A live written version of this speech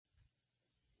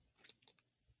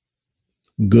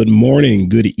Good morning,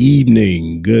 good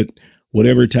evening, good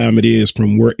whatever time it is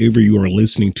from wherever you are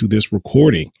listening to this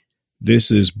recording. This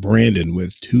is Brandon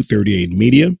with 238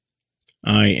 Media.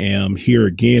 I am here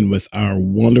again with our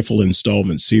wonderful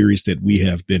installment series that we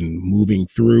have been moving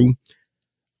through,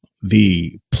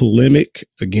 the polemic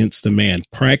against the man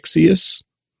Praxeas.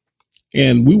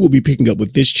 And we will be picking up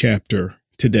with this chapter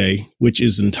today, which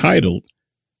is entitled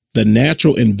The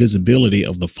Natural Invisibility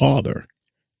of the Father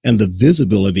and the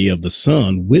Visibility of the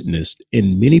Son, witnessed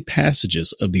in many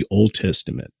passages of the Old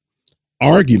Testament.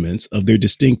 Arguments of their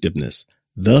distinctiveness,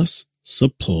 thus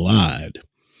supplied.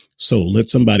 So let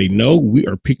somebody know we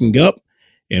are picking up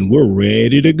and we're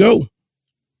ready to go.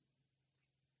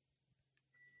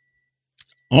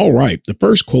 All right. The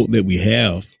first quote that we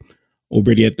have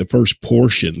already at the first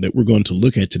portion that we're going to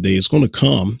look at today is going to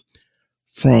come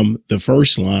from the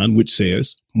first line, which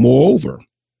says, "Moreover,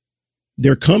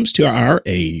 there comes to our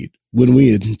aid when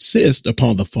we insist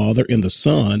upon the Father and the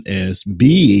Son as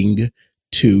being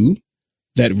two,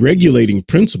 that regulating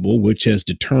principle which has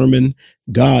determined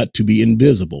God to be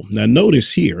invisible." Now,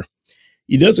 notice here,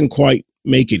 he doesn't quite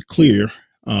make it clear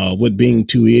what being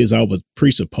two is. I would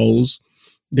presuppose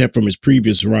that from his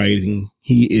previous writing,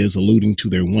 he is alluding to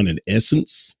their one in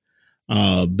essence.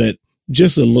 But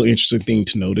just a little interesting thing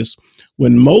to notice.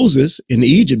 When Moses in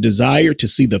Egypt desired to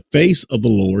see the face of the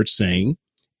Lord, saying,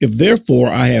 "If therefore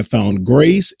I have found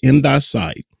grace in thy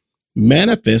sight,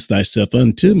 manifest thyself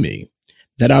unto me,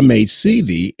 that I may see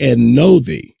thee and know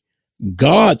thee,"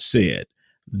 God said,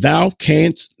 "Thou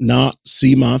canst not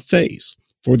see my face,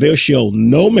 for there shall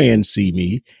no man see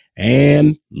me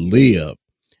and live."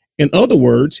 In other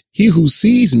words, he who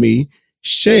sees me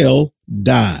shall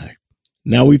die.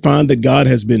 Now we find that God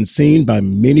has been seen by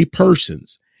many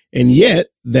persons, and yet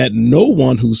that no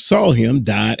one who saw him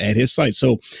died at his sight.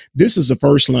 So this is the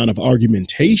first line of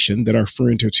argumentation that our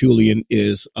friend Tertullian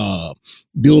is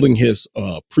building his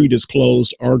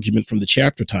predisclosed argument from the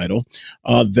chapter title,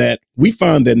 that we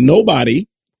find that nobody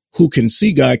who can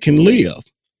see God can live,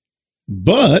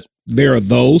 but there are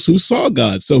those who saw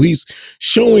God. So he's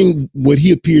showing what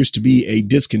he appears to be a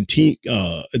discontinuity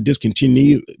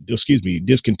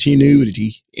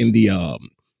in the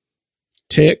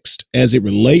text as it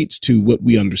relates to what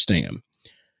we understand.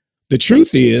 The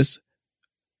truth is,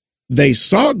 they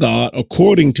saw God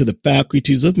according to the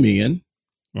faculties of men,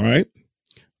 all right,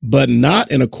 but not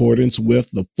in accordance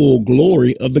with the full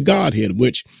glory of the Godhead,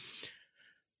 which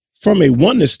from a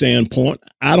oneness standpoint,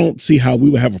 I don't see how we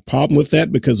would have a problem with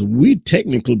that, because we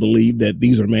technically believe that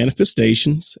these are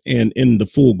manifestations, and in the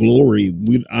full glory,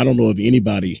 I don't know if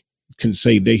anybody can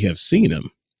say they have seen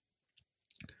him.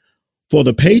 For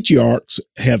the patriarchs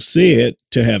have said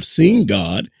to have seen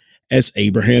God as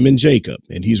Abraham and Jacob.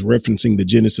 And he's referencing the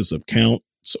Genesis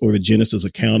accounts, or the Genesis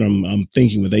account. I'm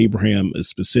thinking with Abraham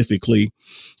specifically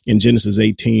in Genesis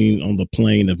 18 on the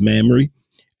plain of Mamre,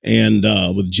 and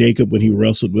with Jacob when he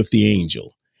wrestled with the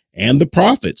angel, and the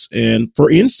prophets. And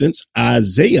for instance,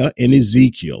 Isaiah and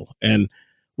Ezekiel. And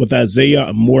with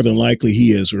Isaiah, more than likely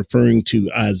he is referring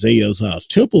to Isaiah's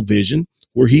temple vision,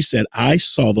 where he said, "I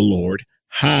saw the Lord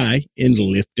high and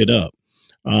lifted up."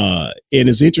 And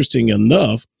it's interesting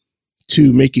enough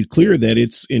to make it clear that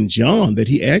it's in John that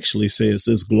he actually says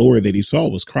this glory that he saw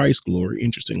was Christ's glory,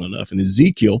 interesting enough. And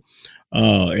Ezekiel,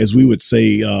 as we would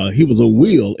say, he was a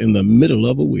wheel in the middle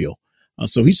of a wheel.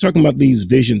 So he's talking about these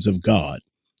visions of God,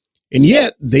 and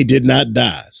yet they did not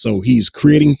die. So he's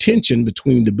creating tension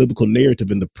between the biblical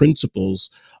narrative and the principles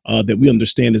that we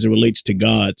understand as it relates to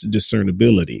God's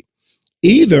discernibility.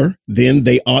 Either then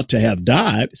they ought to have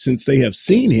died, since they have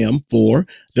seen him, for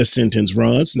the sentence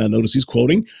runs, now notice he's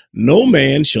quoting, "No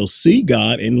man shall see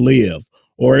God and live,"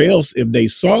 or else if they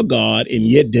saw God and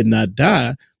yet did not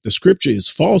die, the scripture is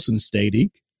false in stating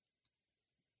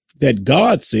that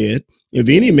God said, "If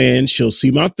any man shall see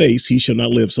my face, he shall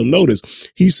not live." So notice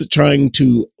he's trying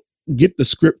to get the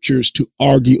scriptures to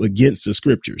argue against the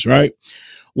scriptures, right?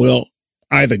 Well,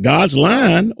 either God's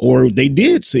lying or they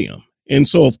did see him. And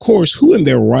so, of course, who in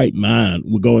their right mind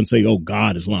would go and say, "Oh,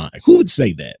 God is lying"? Who would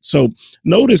say that? So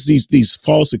notice these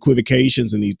false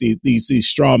equivocations and these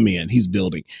straw men he's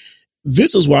building.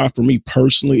 This is why, for me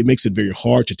personally, it makes it very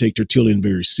hard to take Tertullian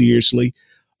very seriously,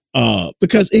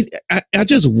 because I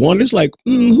just wonder, it's like,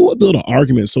 who would build an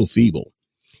argument so feeble?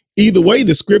 Either way,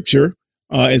 the scripture,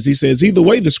 as he says, either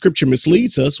way, the scripture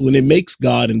misleads us when it makes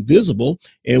God invisible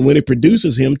and when it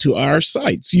produces him to our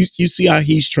sights. You see how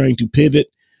he's trying to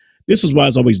pivot. This is why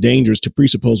it's always dangerous to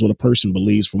presuppose what a person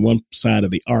believes from one side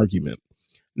of the argument.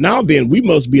 Now then, we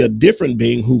must be a different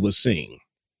being who was seen.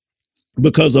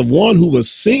 Because of one who was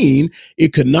seen,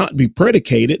 it could not be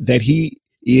predicated that he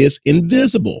is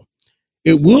invisible.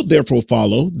 It will therefore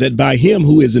follow that by him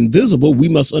who is invisible, we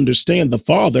must understand the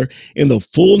Father in the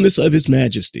fullness of his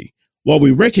majesty. While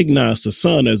we recognize the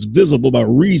Son as visible by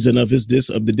reason of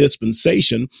of the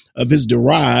dispensation of his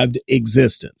derived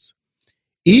existence.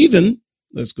 Even,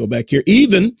 let's go back here,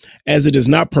 even as it is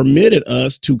not permitted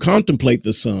us to contemplate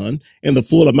the Son and the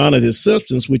full amount of his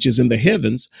substance, which is in the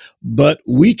heavens, but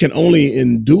we can only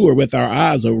endure with our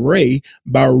eyes a ray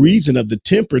by reason of the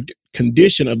tempered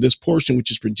condition of this portion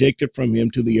which is projected from him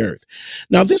to the earth.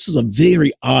 Now, this is a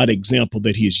very odd example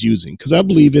that he is using, because I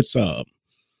believe it's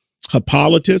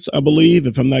Hippolytus, I believe,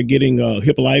 if I'm not getting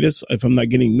Hippolytus, if I'm not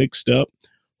getting mixed up,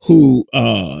 who,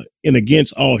 in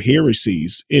Against All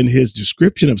Heresies, in his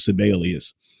description of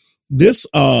Sibelius, this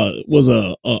was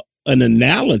an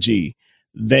analogy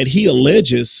that he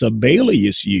alleges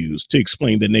Sibelius used to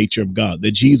explain the nature of God,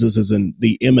 that Jesus is in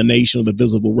the emanation of the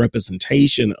visible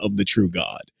representation of the true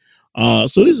God.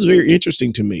 So this is very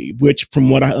interesting to me, which from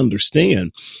what I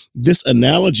understand, this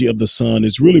analogy of the Son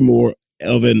is really more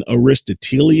of an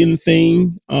Aristotelian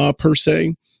thing, per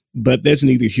se, but that's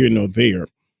neither here nor there.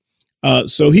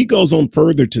 So he goes on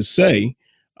further to say,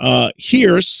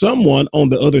 here, someone on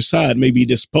the other side may be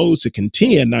disposed to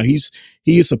contend. Now, he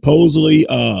is supposedly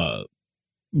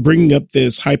bringing up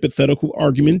this hypothetical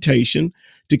argumentation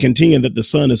to contend that the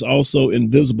Son is also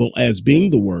invisible as being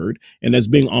the Word and as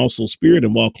being also Spirit,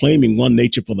 and while claiming one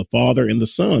nature for the Father and the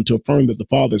Son, to affirm that the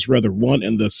Father is rather one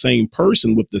and the same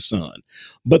person with the Son.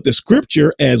 But the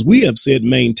Scripture, as we have said,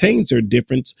 maintains their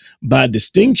difference by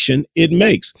distinction it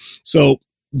makes. So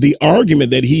the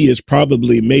argument that he is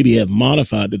probably maybe have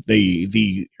modified, that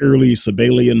the early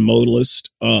Sabellian modalists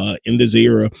in this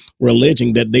era were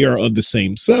alleging that they are of the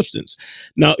same substance.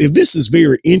 Now, if this is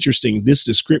very interesting, this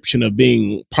description of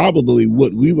being probably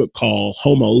what we would call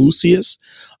homoousios,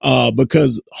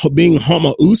 because being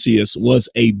homoousios was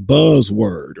a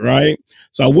buzzword, right?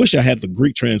 So I wish I had the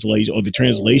Greek translation or the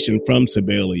translation from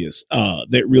Sibelius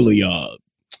that really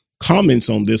comments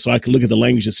on this, so I could look at the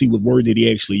language and see what word did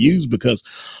he actually use, because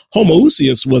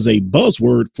homoousios was a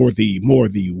buzzword for the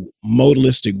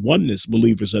modalistic oneness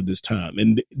believers of this time.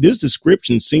 And this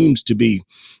description seems to be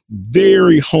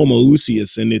very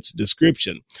homoousios in its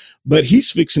description, but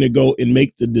he's fixing to go and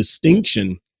make the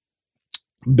distinction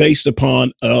based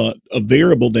upon a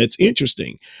variable that's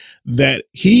interesting, that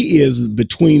he is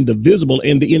between the visible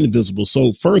and the invisible.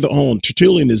 So further on,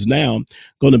 Tertullian is now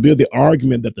going to build the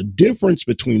argument that the difference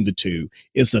between the two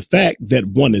is the fact that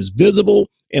one is visible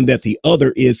and that the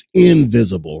other is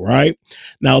invisible, right?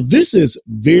 Now, this is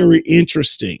very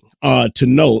interesting to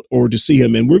note or to see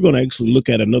him. And we're going to actually look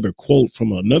at another quote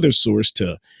from another source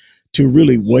to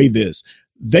really weigh this.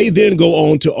 They then go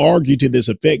on to argue to this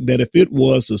effect that if it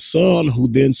was the Son who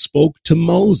then spoke to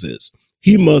Moses,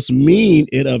 he must mean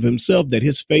it of himself that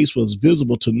his face was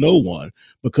visible to no one,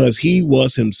 because he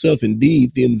was himself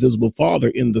indeed the invisible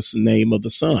Father in the name of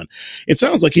the Son. It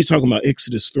sounds like he's talking about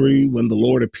Exodus 3, when the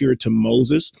Lord appeared to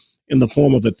Moses in the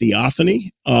form of a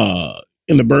theophany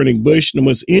in the burning bush. And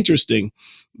what's interesting,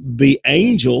 the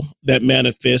angel that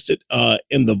manifested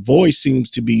in the voice seems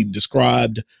to be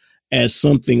described as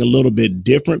something a little bit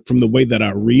different from the way that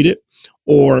I read it.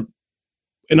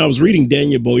 And I was reading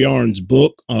Daniel Boyarin's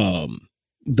book,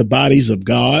 The Bodies of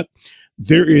God.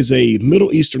 There is a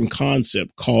Middle Eastern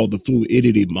concept called the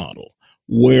fluidity model,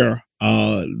 where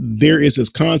there is this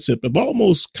concept of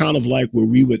almost kind of like where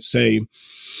we would say,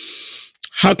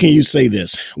 how can you say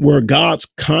this? Where God's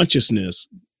consciousness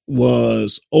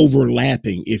was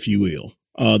overlapping, if you will.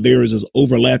 There is this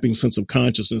overlapping sense of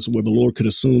consciousness where the Lord could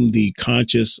assume the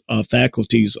conscious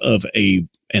faculties of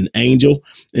an angel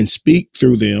and speak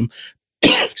through them,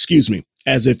 excuse me,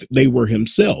 as if they were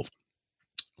himself.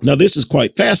 Now, this is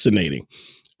quite fascinating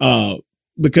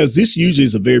because this usually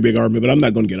is a very big argument, but I'm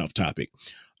not going to get off topic.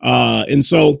 And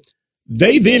so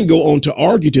they then go on to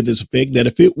argue to this effect that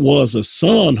if it was a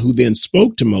Son who then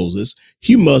spoke to Moses,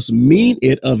 he must mean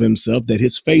it of himself that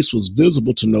his face was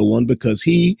visible to no one, because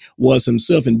he was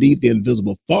himself indeed the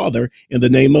invisible Father in the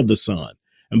name of the Son.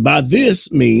 And by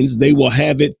this means they will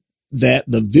have it that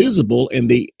the visible and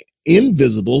the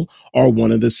invisible are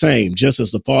one and the same, just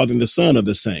as the Father and the Son are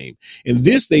the same. And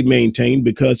this they maintain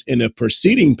because in a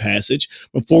preceding passage,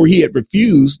 before he had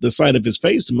refused the sight of his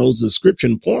face to Moses, the scripture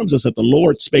informs us that the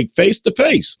Lord spake face to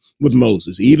face with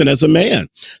Moses, even as a man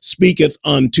speaketh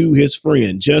unto his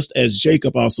friend, just as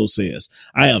Jacob also says,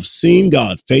 I have seen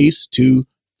God face to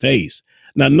face.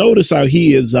 Now notice how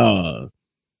he is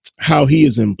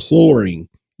imploring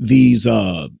these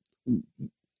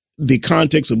the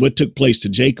context of what took place to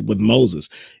Jacob with Moses,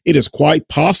 it is quite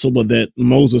possible that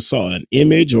Moses saw an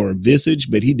image or a visage,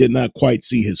 but he did not quite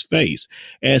see his face,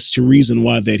 as to reason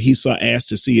why that he asked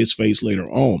to see his face later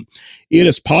on. It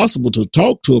is possible to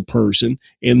talk to a person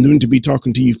and then to be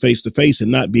talking to you face to face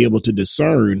and not be able to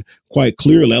discern quite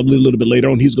clearly. I believe a little bit later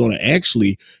on, he's going to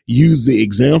actually use the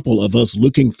example of us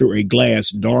looking through a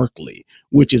glass darkly,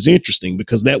 which is interesting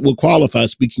because that will qualify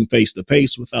speaking face to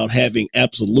face without having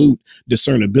absolute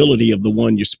discernibility of the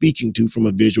one you're speaking to from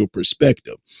a visual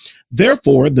perspective.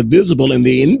 Therefore, the visible and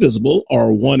the invisible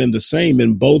are one and the same,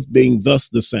 and both being thus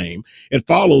the same, it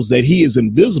follows that he is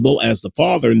invisible as the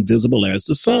Father, invisible as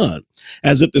the Son,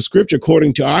 as if the scripture,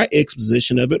 according to our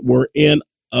exposition of it, were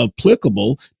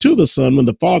inapplicable to the Son when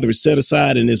the Father is set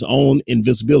aside in his own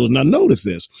invisibility. Now, notice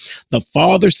this. The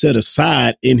Father set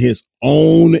aside in his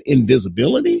own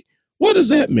invisibility? What does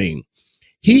that mean?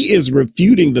 He is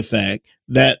refuting the fact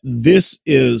that this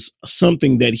is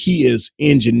something that he is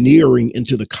engineering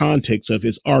into the context of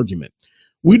his argument.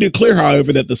 We declare,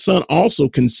 however, that the Son also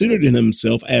considered in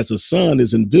himself as a Son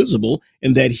is invisible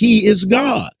and that he is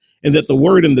God and that the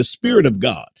Word and the Spirit of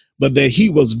God, but that he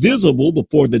was visible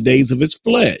before the days of his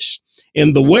flesh.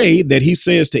 In the way that he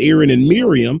says to Aaron and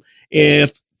Miriam,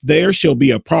 if there shall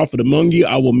be a prophet among you,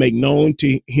 I will make known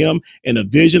to him in a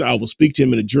vision. I will speak to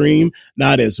him in a dream,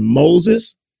 not as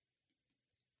Moses,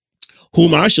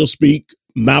 whom I shall speak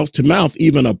mouth to mouth,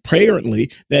 even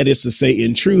apparently, that is to say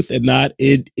in truth and not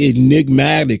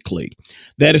enigmatically.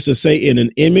 That is to say in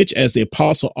an image, as the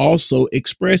apostle also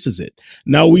expresses it.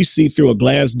 Now we see through a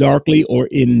glass darkly or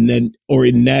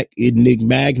enigmatically,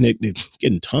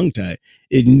 getting tongue tied,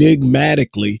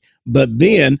 enigmatically, but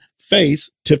then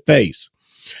face to face.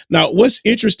 Now, what's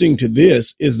interesting to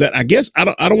this is that I guess I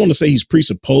don't want to say he's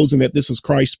presupposing that this is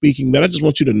Christ speaking, but I just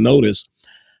want you to notice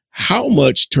how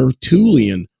much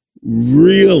Tertullian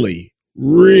really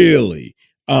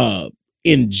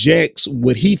injects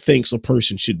what he thinks a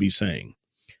person should be saying.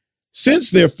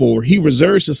 Since, therefore, he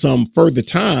reserves to some further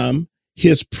time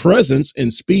his presence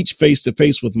and speech face to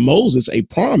face with Moses, a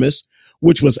promise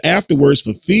which was afterwards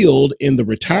fulfilled in the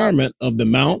retirement of the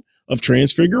Mount of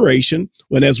Transfiguration,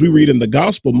 when, as we read in the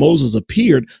gospel, Moses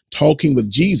appeared talking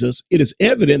with Jesus, it is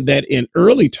evident that in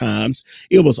early times,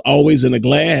 it was always in a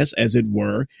glass, as it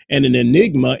were, and an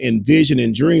enigma in vision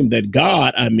and dream that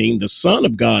God, the Son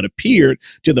of God, appeared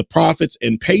to the prophets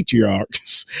and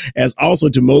patriarchs, as also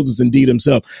to Moses indeed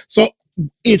himself. So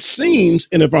it seems,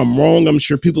 and if I'm wrong, I'm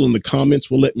sure people in the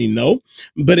comments will let me know,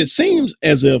 but it seems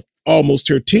as if almost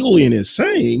Tertullian is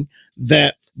saying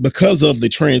that because of the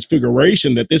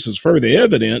transfiguration, that this is further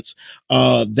evidence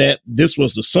that this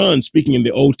was the Son speaking in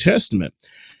the Old Testament.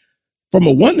 From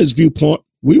a oneness viewpoint,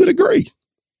 we would agree.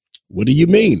 What do you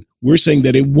mean? We're saying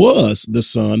that it was the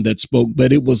Son that spoke,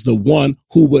 but it was the one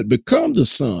who would become the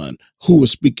Son who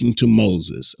was speaking to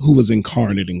Moses, who was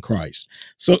incarnate in Christ.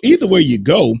 So either way you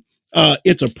go,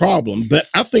 it's a problem. But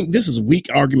I think this is weak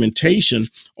argumentation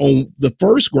on the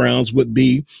first grounds would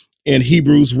be in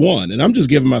Hebrews 1. And I'm just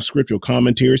giving my scriptural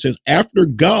commentary. It says, after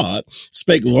God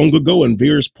spake long ago in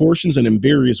various portions and in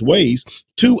various ways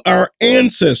to our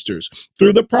ancestors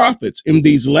through the prophets, in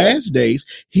these last days,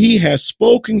 he has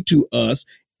spoken to us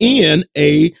in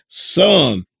a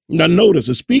Son. Now notice,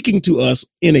 the speaking to us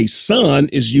in a Son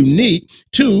is unique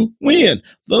to when?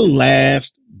 The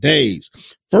last days.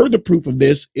 Further proof of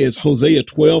this is Hosea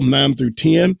 12, 9 through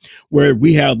 10, where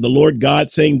we have the Lord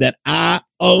God saying that I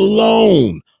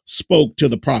alone spoke to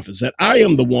the prophets, that I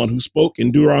am the one who spoke.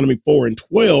 In Deuteronomy 4 and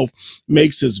 12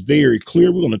 makes this very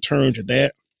clear. We're going to turn to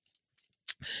that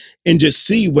and just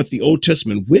see what the Old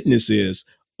Testament witness is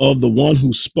of the one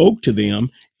who spoke to them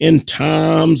in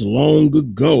times long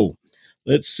ago.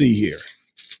 Let's see here.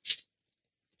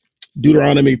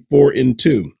 Deuteronomy 4 and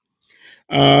 2.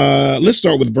 Let's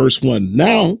start with verse 1.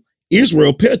 Now,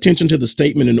 Israel, pay attention to the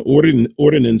statement and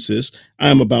ordinances I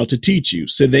am about to teach you,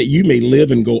 so that you may live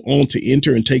and go on to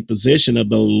enter and take possession of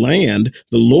the land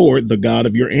the Lord, the God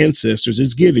of your ancestors,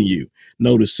 is giving you.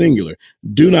 Notice singular.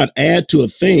 Do not add to a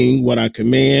thing what I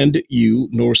command you,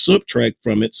 nor subtract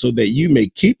from it, so that you may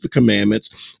keep the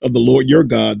commandments of the Lord your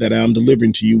God that I am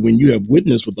delivering to you, when you have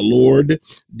witnessed what the Lord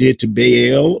did to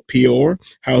Baal Peor,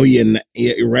 how he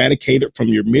eradicated from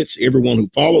your midst everyone who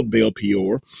followed Baal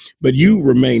Peor. But you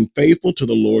remain faithful to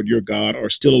the Lord your God, are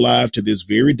still alive to this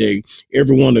very day,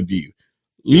 every one of you.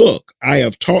 Look, I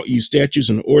have taught you statutes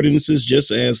and ordinances, just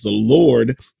as the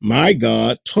Lord my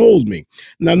God told me.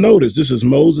 Now notice, this is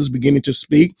Moses beginning to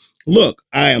speak. Look,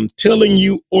 I am telling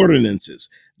you ordinances,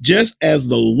 just as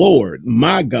the Lord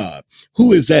my God.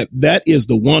 Who is that? That is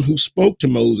the one who spoke to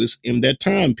Moses in that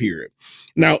time period.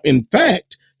 Now, in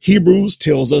fact, Hebrews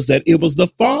tells us that it was the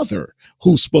Father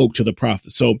who spoke to the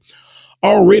prophet. So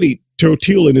already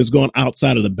Tertullian has gone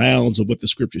outside of the bounds of what the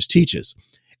scriptures teaches.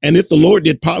 And if the Lord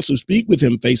did possibly speak with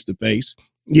him face to face,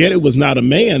 yet it was not a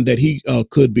man that he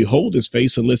could behold his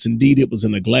face, unless indeed it was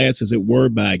in a glass, as it were,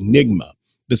 by enigma.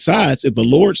 Besides, if the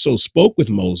Lord so spoke with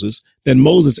Moses, then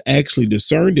Moses actually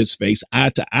discerned his face eye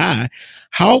to eye.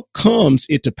 How comes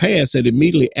it to pass that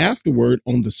immediately afterward,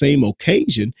 on the same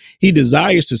occasion, he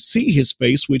desires to see his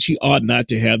face, which he ought not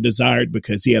to have desired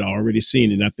because he had already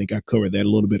seen it? And I think I covered that a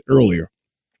little bit earlier.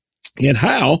 And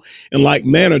how, in like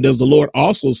manner, does the Lord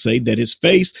also say that his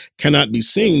face cannot be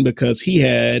seen because he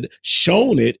had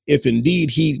shown it, if indeed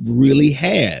he really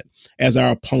had, as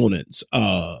our opponents,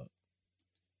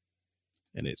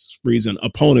 and its reason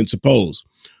opponents oppose?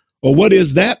 Or what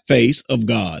is that face of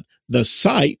God? The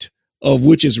sight of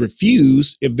which is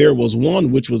refused if there was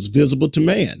one which was visible to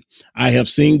man. I have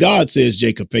seen God, says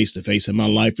Jacob, face to face, and my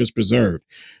life is preserved.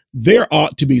 There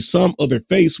ought to be some other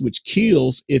face which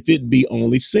kills if it be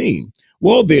only seen.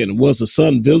 Well, then, was the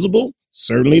Son visible?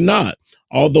 Certainly not.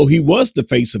 Although he was the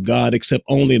face of God, except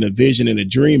only in a vision, in a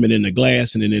dream, and in a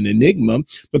glass, and in an enigma,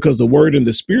 because the word and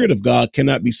the spirit of God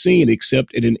cannot be seen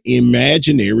except in an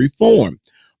imaginary form.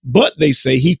 But they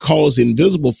say he calls the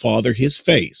invisible Father his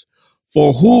face.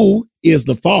 For who is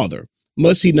the Father?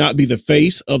 Must he not be the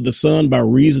face of the Son by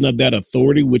reason of that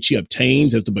authority which he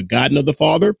obtains as the begotten of the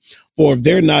Father? For if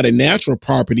they're not a natural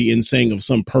property in saying of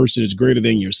some person is greater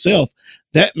than yourself,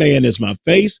 that man is my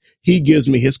face, he gives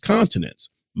me his countenance.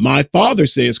 My Father,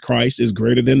 says Christ, is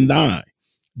greater than thine.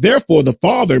 Therefore, the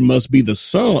Father must be the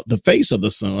Son, the face of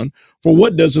the Son. For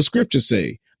what does the scripture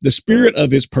say? The spirit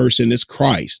of his person is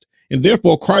Christ. And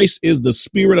therefore, Christ is the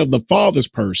spirit of the Father's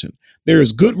person. There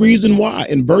is good reason why,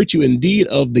 in virtue indeed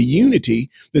of the unity,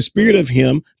 the spirit of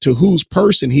him to whose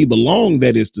person he belonged,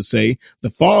 that is to say, the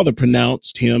Father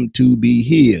pronounced him to be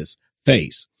his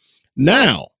face.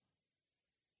 Now,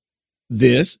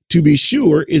 this, to be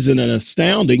sure, is an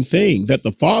astounding thing that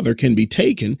the Father can be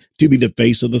taken to be the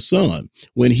face of the Son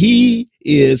when he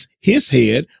is his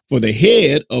head, for the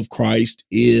head of Christ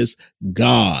is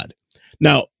God.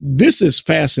 Now, this is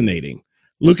fascinating,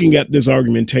 looking at this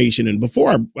argumentation. And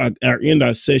before I end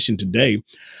our session today,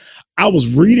 I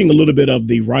was reading a little bit of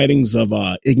the writings of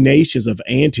Ignatius of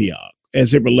Antioch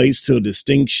as it relates to a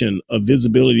distinction of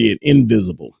visibility and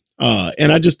invisible.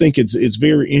 And I just think it's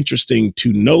very interesting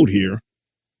to note here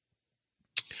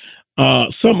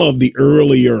some of the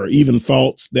earlier even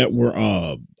thoughts that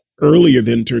were earlier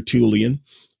than Tertullian,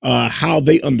 how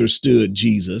they understood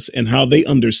Jesus and how they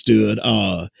understood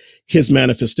his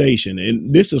manifestation.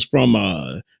 And this is from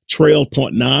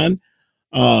Trail.9.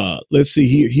 Let's see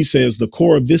here. He says the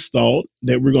core of this thought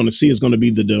that we're going to see is going to be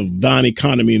the divine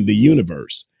economy in the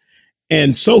universe.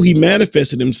 And so he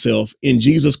manifested himself in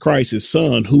Jesus Christ, his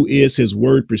Son, who is his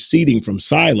word proceeding from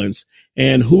silence,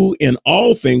 and who in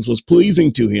all things was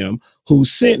pleasing to him, who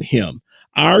sent him.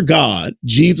 Our God,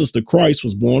 Jesus the Christ,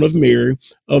 was born of Mary,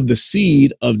 of the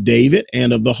seed of David,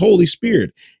 and of the Holy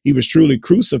Spirit. He was truly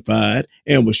crucified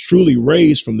and was truly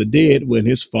raised from the dead when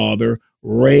his Father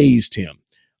raised him.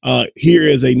 Here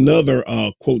is another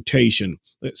quotation.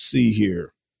 Let's see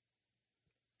here.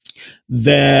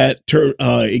 That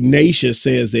Ignatius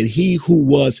says that he who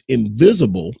was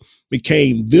invisible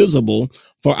became visible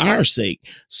for our sake.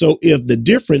 So if the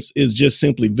difference is just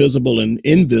simply visible and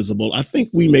invisible, I think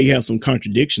we may have some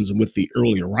contradictions with the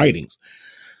earlier writings.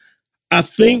 I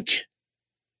think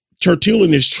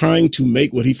Tertullian is trying to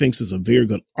make what he thinks is a very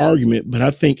good argument, but I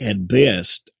think at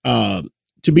best,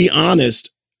 to be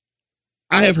honest,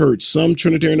 I have heard some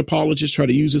Trinitarian apologists try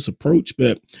to use this approach,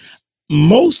 but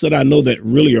most that I know that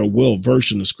really are well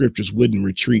versed in the scriptures wouldn't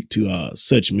retreat to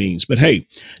such means. But hey,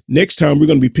 next time we're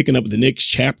going to be picking up the next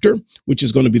chapter, which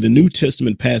is going to be the New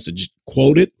Testament passage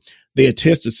quoted. They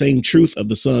attest the same truth of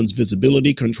the Son's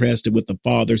visibility contrasted with the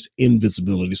Father's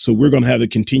invisibility. So we're going to have a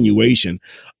continuation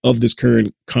of this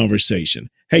current conversation.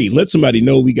 Hey, let somebody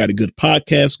know we got a good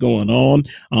podcast going on,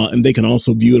 and they can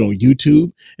also view it on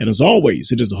YouTube. And as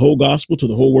always, it is the whole gospel to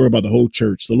the whole world by the whole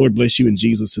church. The Lord bless you in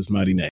Jesus' mighty name.